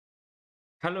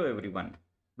Hello everyone.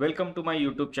 Welcome to my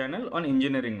YouTube channel on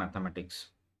engineering mathematics.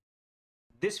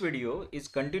 This video is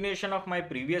continuation of my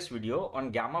previous video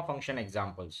on gamma function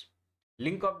examples.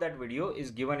 Link of that video is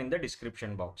given in the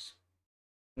description box.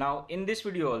 Now in this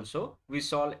video also we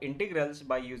solve integrals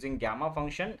by using gamma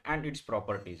function and its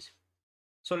properties.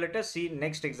 So let us see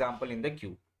next example in the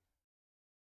queue.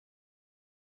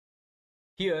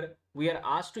 Here we are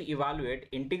asked to evaluate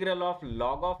integral of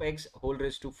log of x whole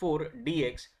raised to 4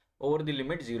 dx over the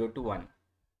limit 0 to 1.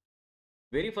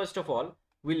 Very first of all,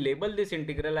 we label this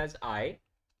integral as I.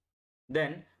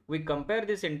 Then we compare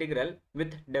this integral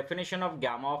with definition of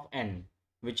gamma of n,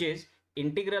 which is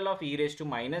integral of e raised to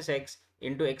minus x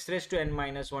into x raised to n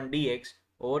minus 1 dx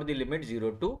over the limit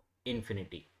 0 to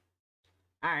infinity.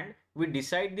 And we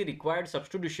decide the required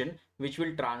substitution which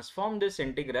will transform this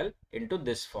integral into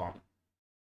this form.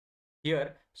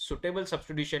 Here, suitable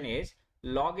substitution is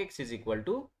log x is equal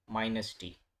to minus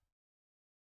t.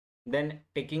 Then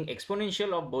taking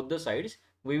exponential of both the sides,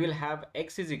 we will have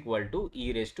x is equal to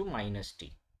e raised to minus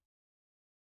t.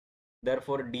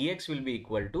 Therefore, dx will be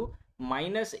equal to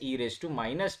minus e raised to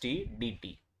minus t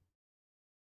dt.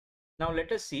 Now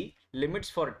let us see limits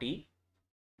for t.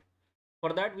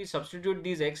 For that, we substitute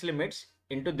these x limits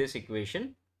into this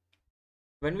equation.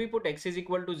 When we put x is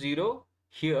equal to 0,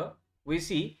 here we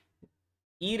see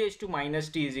e raised to minus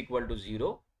t is equal to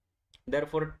 0.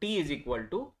 Therefore, t is equal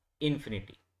to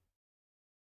infinity.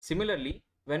 Similarly,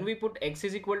 when we put x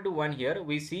is equal to 1 here,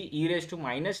 we see e raised to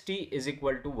minus t is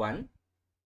equal to 1.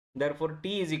 Therefore,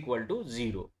 t is equal to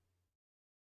 0.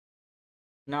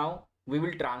 Now, we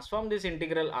will transform this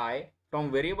integral I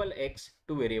from variable x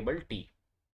to variable t.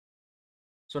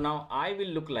 So now I will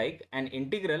look like an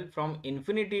integral from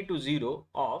infinity to 0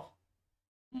 of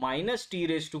minus t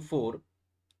raised to 4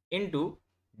 into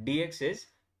dx is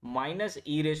minus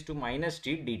e raised to minus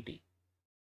t dt.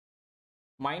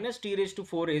 Minus t raised to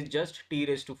 4 is just t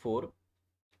raised to 4.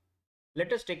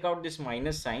 Let us take out this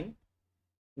minus sign.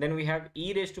 Then we have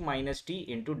e raised to minus t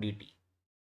into dt.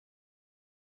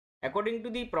 According to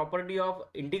the property of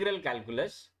integral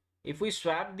calculus, if we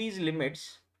swap these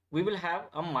limits, we will have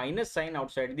a minus sign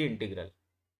outside the integral.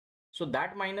 So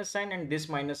that minus sign and this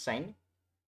minus sign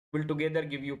will together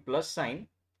give you plus sign.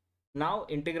 Now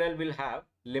integral will have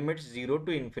limits 0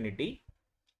 to infinity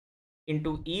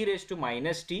into e raised to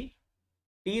minus t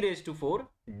raised to 4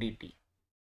 dt.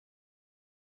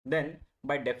 Then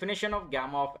by definition of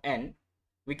gamma of n,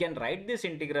 we can write this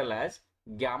integral as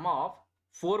gamma of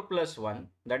 4 plus 1,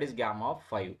 that is gamma of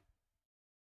 5.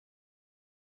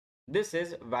 This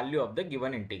is value of the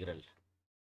given integral.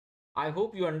 I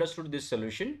hope you understood this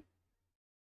solution.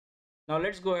 Now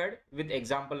let's go ahead with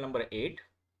example number 8.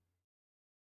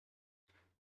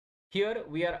 Here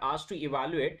we are asked to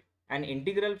evaluate an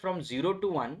integral from 0 to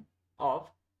 1 of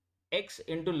x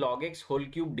into log x whole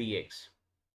cube dx.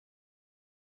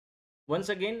 Once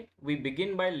again, we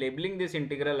begin by labeling this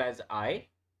integral as I.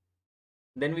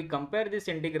 Then we compare this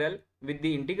integral with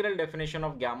the integral definition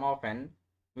of gamma of n,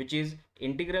 which is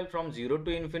integral from 0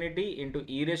 to infinity into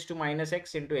e raised to minus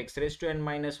x into x raised to n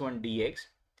minus 1 dx.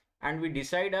 And we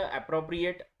decide an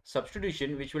appropriate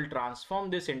substitution which will transform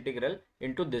this integral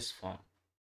into this form.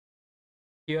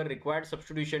 Here required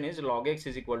substitution is log x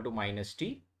is equal to minus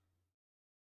t.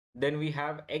 Then we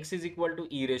have x is equal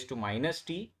to e raised to minus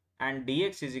t and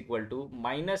dx is equal to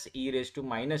minus e raised to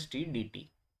minus t dt.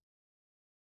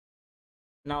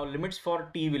 Now limits for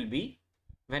t will be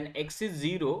when x is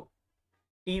 0,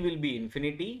 t will be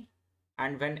infinity,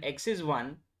 and when x is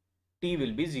 1, t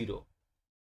will be 0.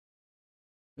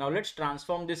 Now let's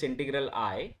transform this integral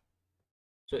I.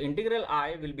 So integral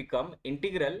I will become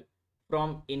integral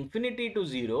from infinity to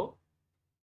 0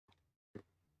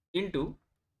 into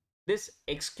this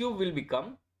x cube will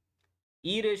become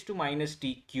e raised to minus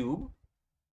t cube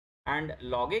and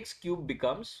log x cube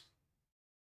becomes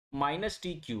minus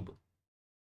t cube.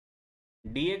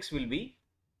 Dx will be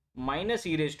minus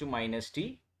e raised to minus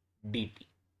t dt.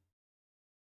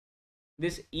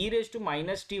 This e raised to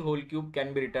minus t whole cube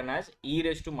can be written as e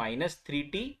raised to minus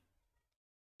 3t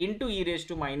into e raised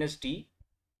to minus t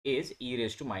is e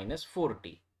raised to minus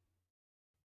 4t.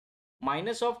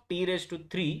 Minus of t raised to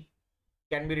 3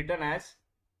 can be written as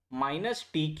minus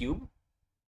t cube.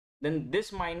 Then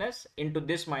this minus into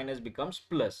this minus becomes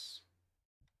plus.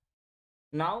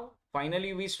 Now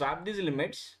finally we swap these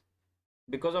limits,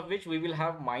 because of which we will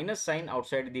have minus sign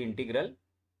outside the integral.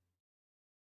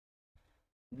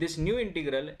 This new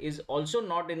integral is also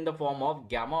not in the form of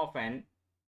gamma of n.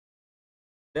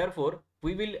 Therefore,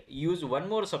 we will use one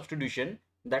more substitution,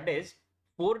 that is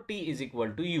 4t is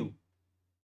equal to u.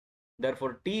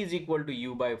 Therefore, t is equal to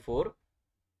u by 4.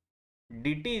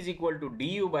 dt is equal to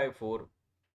du by 4,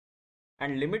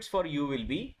 and limits for u will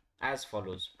be as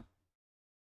follows.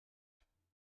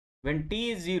 When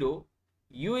t is 0,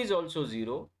 u is also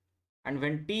 0, and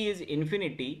when t is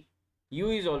infinity, u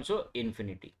is also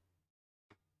infinity.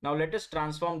 Now let us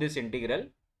transform this integral.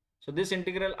 So this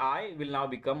integral I will now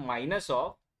become minus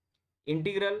of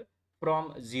integral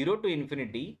from 0 to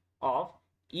infinity of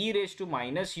e raised to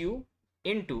minus u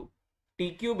into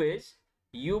t cube is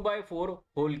u by 4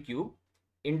 whole cube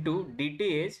into dt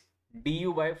is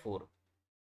du by 4.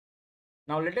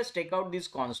 Now let us take out these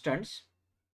constants.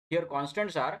 Here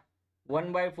constants are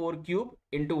 1 by 4 cube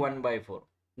into 1 by 4.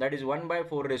 That is 1 by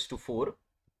 4 raised to 4.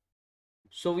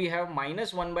 So we have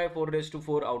minus 1 by 4 raised to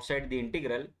 4 outside the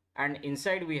integral, and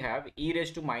inside we have e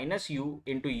raised to minus u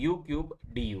into u cube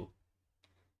du.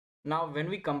 Now when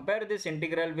we compare this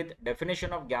integral with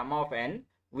definition of gamma of n,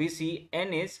 we see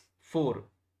n is 4.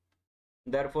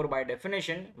 Therefore by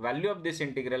definition, value of this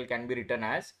integral can be written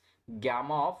as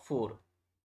gamma of 4.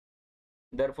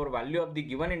 Therefore value of the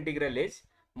given integral is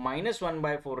minus 1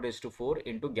 by 4 raised to 4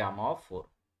 into gamma of 4.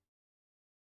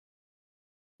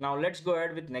 Now let's go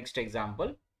ahead with next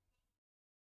example.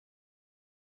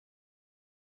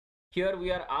 Here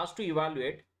we are asked to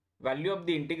evaluate value of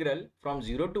the integral from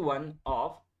 0 to 1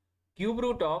 of cube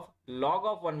root of log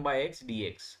of 1 by x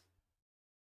dx.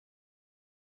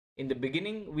 In the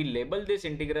beginning, we label this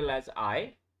integral as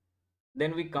I.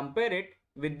 Then we compare it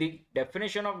with the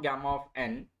definition of gamma of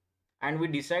n, and we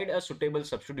decide a suitable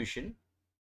substitution.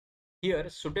 Here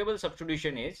suitable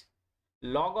substitution is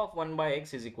log of 1 by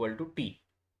x is equal to t.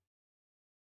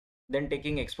 Then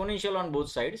taking exponential on both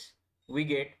sides, we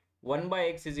get 1 by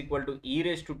x is equal to e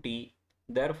raised to t.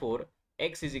 Therefore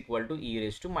x is equal to e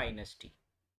raised to minus t.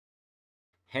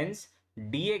 Hence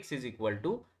dx is equal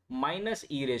to minus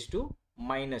e raised to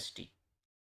minus t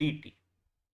dt.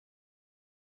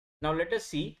 Now let us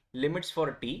see limits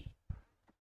for t.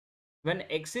 When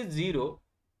x is 0,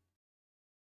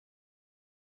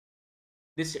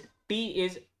 this t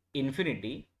is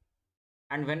infinity,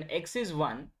 and when x is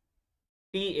 1,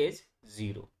 t is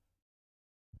 0.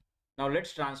 Now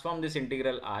let's transform this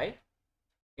integral I.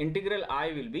 Integral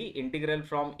I will be integral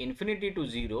from infinity to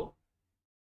 0.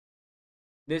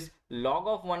 This log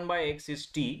of 1 by x is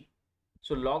t.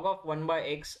 So log of 1 by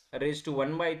x raised to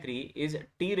 1 by 3 is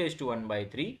t raised to 1 by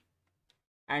 3.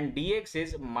 And dx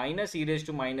is minus e raised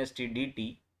to minus t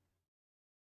dt.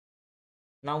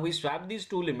 Now we swap these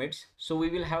two limits. So we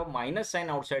will have minus sign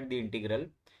outside the integral.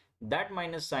 That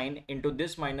minus sign into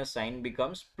this minus sign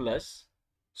becomes plus.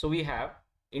 So we have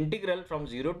integral from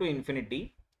 0 to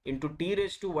infinity into t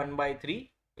raised to 1 by 3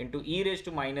 into e raised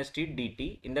to minus t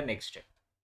dt in the next step.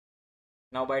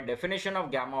 Now by definition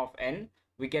of gamma of n,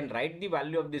 we can write the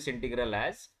value of this integral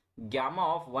as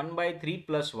gamma of 1 by 3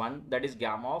 plus 1, that is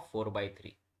gamma of 4 by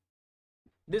 3.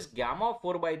 This gamma of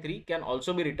 4 by 3 can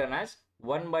also be written as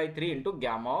 1 by 3 into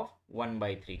gamma of 1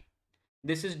 by 3.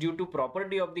 This is due to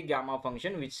property of the gamma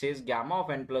function, which says gamma of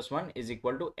n plus 1 is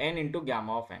equal to n into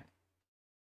gamma of n.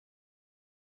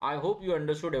 I hope you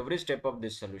understood every step of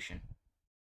this solution.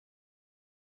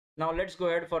 Now let's go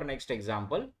ahead for next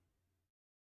example.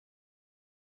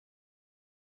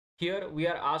 Here we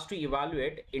are asked to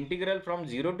evaluate integral from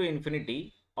 0 to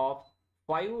infinity of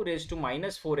 5 raised to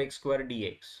minus 4x square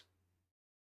dx.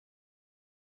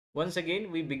 Once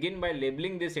again, we begin by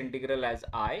labeling this integral as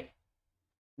I.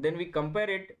 Then we compare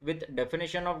it with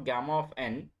definition of gamma of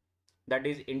n, that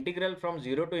is integral from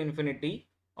 0 to infinity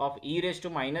of e raised to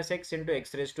minus x into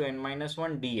x raised to n minus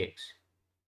 1 dx.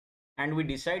 And we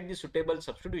decide the suitable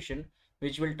substitution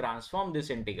which will transform this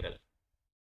integral.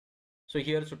 So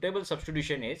here suitable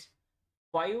substitution is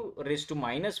 5 raised to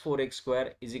minus 4x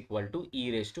square is equal to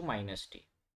e raised to minus t.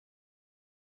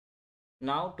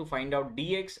 Now to find out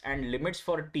dx and limits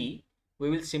for t, we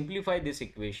will simplify this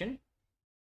equation.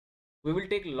 We will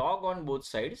take log on both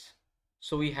sides.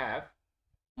 So we have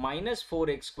minus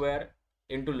 4x square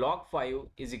into log 5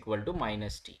 is equal to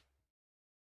minus t.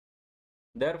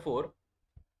 Therefore,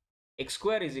 x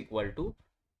square is equal to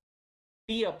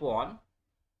t upon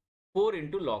 4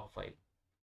 into log 5.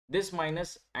 This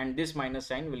minus and this minus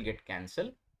sign will get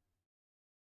cancelled.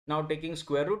 Now taking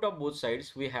square root of both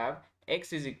sides, we have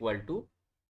x is equal to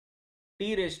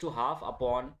t raised to half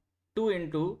upon 2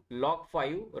 into log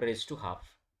 5 raised to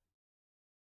half.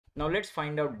 Now let's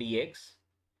find out dx.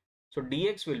 So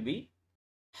dx will be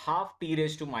half t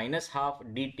raised to minus half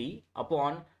dt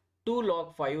upon 2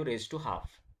 log 5 raised to half.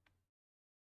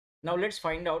 Now let's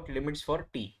find out limits for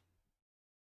t.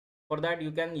 For that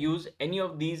you can use any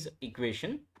of these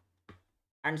equation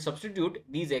and substitute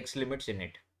these x limits in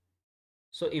it.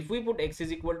 So if we put x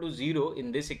is equal to 0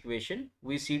 in this equation,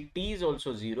 we see t is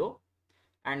also 0.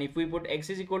 And if we put x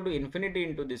is equal to infinity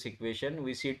into this equation,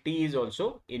 we see t is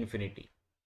also infinity.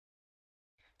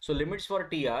 So limits for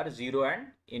t are 0 and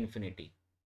infinity.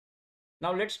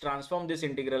 Now let's transform this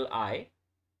integral I.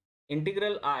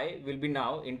 Integral I will be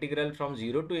now integral from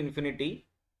 0 to infinity.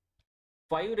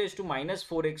 5 raised to minus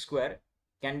 4x square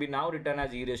can be now written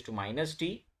as e raised to minus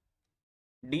t.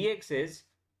 Dx is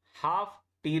half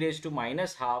t raised to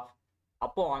minus half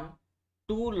upon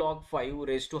 2 log 5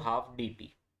 raised to half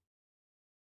dt.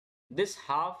 This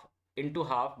half into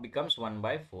half becomes 1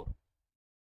 by 4.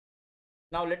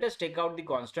 Now let us take out the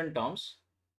constant terms.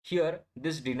 Here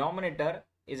this denominator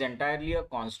is entirely a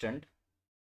constant.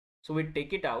 So we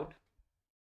take it out.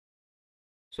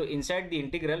 So inside the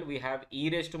integral we have e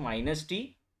raised to minus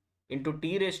t into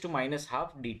t raised to minus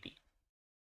half dt.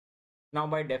 Now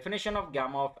by definition of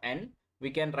gamma of n,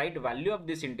 we can write value of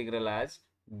this integral as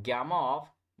gamma of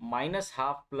minus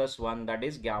half plus 1, that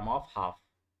is gamma of half.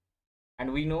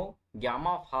 And we know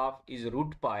gamma of half is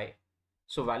root pi.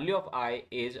 So value of I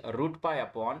is root pi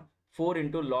upon 4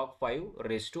 into log 5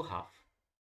 raised to half.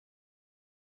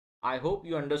 I hope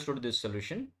you understood this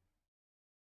solution.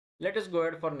 Let us go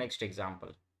ahead for next example.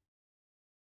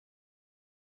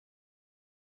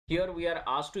 Here we are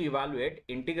asked to evaluate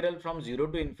integral from 0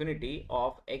 to infinity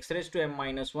of x raised to m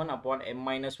minus 1 upon m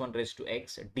minus 1 raised to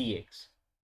x dx.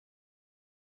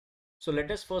 So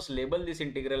let us first label this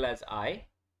integral as I.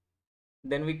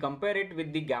 Then we compare it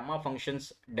with the gamma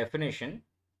function's definition.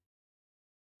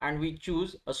 And we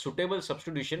choose a suitable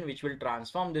substitution which will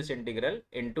transform this integral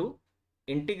into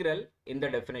integral in the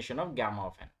definition of gamma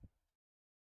of n.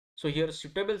 So here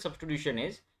suitable substitution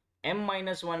is m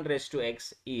minus 1 raised to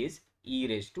x is e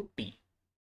raised to t.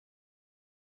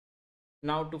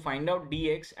 Now to find out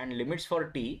dx and limits for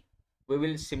t, we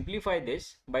will simplify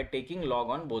this by taking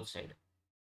log on both sides.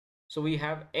 So we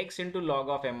have x into log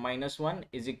of m minus 1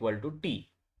 is equal to t.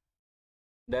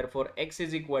 Therefore x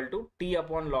is equal to t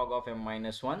upon log of m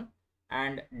minus 1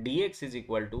 and dx is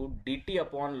equal to dt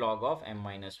upon log of m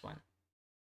minus 1.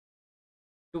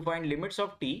 To find limits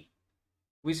of t,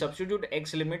 we substitute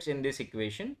x limits in this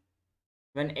equation.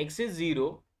 When x is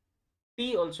 0,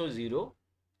 t also 0,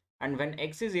 and when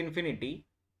x is infinity,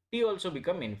 t also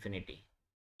become infinity.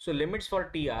 So limits for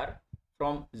t are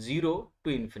from 0 to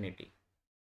infinity.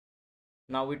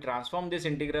 Now we transform this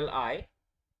integral I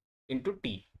into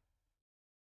t.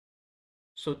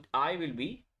 So I will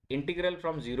be integral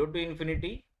from 0 to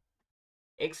infinity.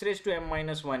 X raised to m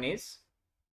minus 1 is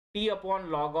t upon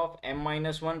log of m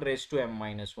minus 1 raised to m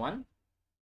minus 1.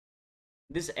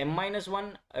 This m minus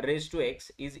 1 raised to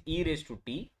x is e raised to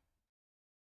t.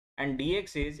 And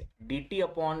dx is dt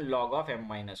upon log of m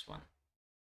minus 1.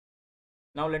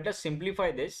 Now let us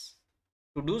simplify this.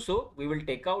 To do so, we will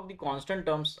take out the constant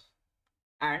terms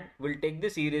and we'll take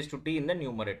this e raised to t in the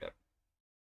numerator.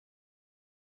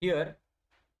 Here,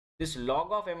 this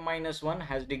log of m minus 1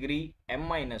 has degree m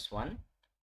minus 1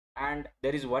 and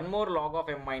there is one more log of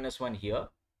m minus 1 here.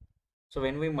 So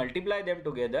when we multiply them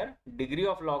together, degree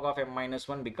of log of m minus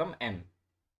 1 become m.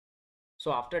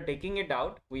 So after taking it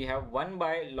out, we have 1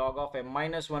 by log of m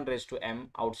minus 1 raised to m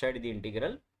outside the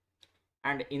integral.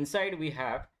 And inside we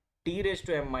have t raised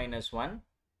to m minus 1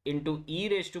 into e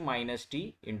raised to minus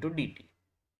t into dt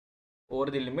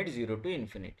over the limit 0 to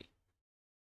infinity.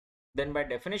 Then by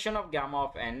definition of gamma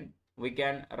of n, we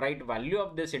can write value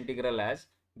of this integral as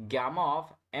gamma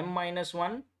of m minus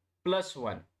 1 plus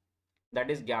 1, that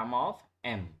is gamma of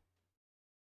m,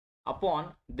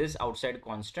 upon this outside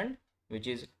constant, which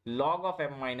is log of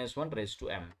m minus 1 raised to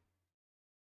m.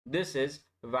 This is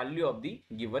value of the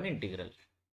given integral.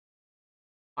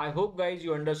 I hope guys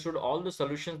you understood all the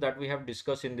solutions that we have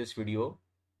discussed in this video.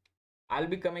 I'll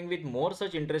be coming with more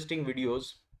such interesting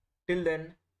videos. Till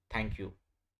then, thank you.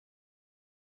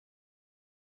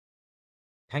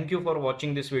 Thank you for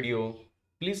watching this video.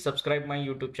 Please subscribe my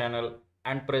YouTube channel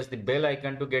and press the bell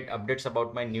icon to get updates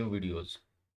about my new videos.